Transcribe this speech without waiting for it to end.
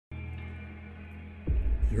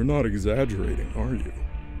You're not exaggerating, are you?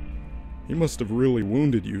 He must have really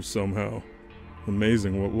wounded you somehow.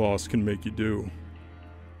 Amazing what loss can make you do.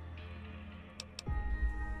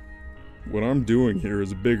 What I'm doing here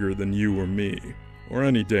is bigger than you or me, or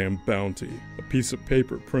any damn bounty, a piece of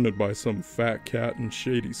paper printed by some fat cat in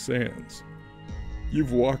shady sands.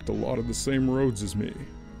 You've walked a lot of the same roads as me,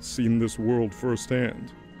 seen this world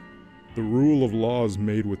firsthand. The rule of law is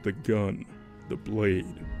made with the gun, the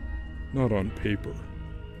blade, not on paper.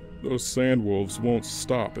 Those sandwolves won't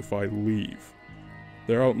stop if I leave.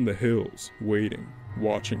 They're out in the hills, waiting,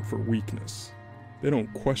 watching for weakness. They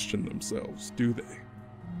don't question themselves, do they?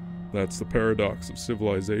 That's the paradox of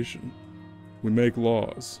civilization. We make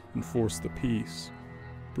laws, enforce the peace,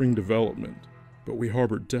 bring development, but we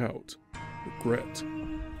harbor doubt, regret,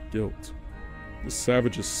 guilt. The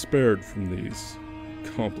savage is spared from these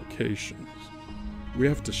complications. We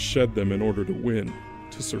have to shed them in order to win,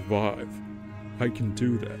 to survive. I can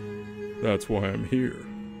do that. That's why I'm here.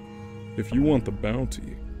 If you want the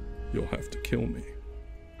bounty, you'll have to kill me.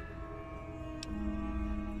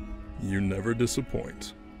 You never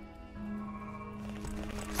disappoint.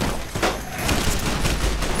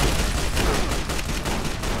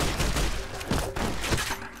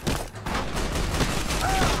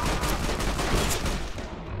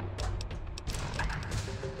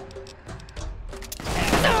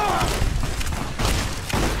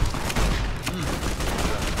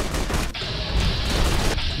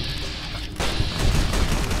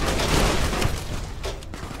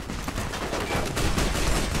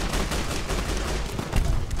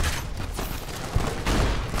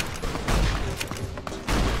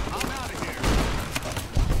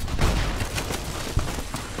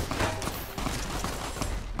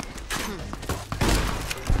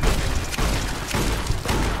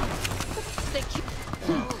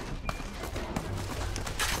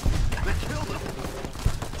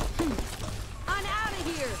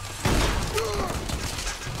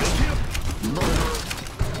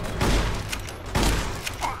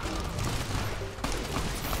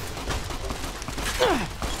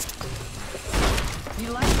 You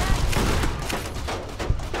like that?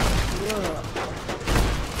 Ugh.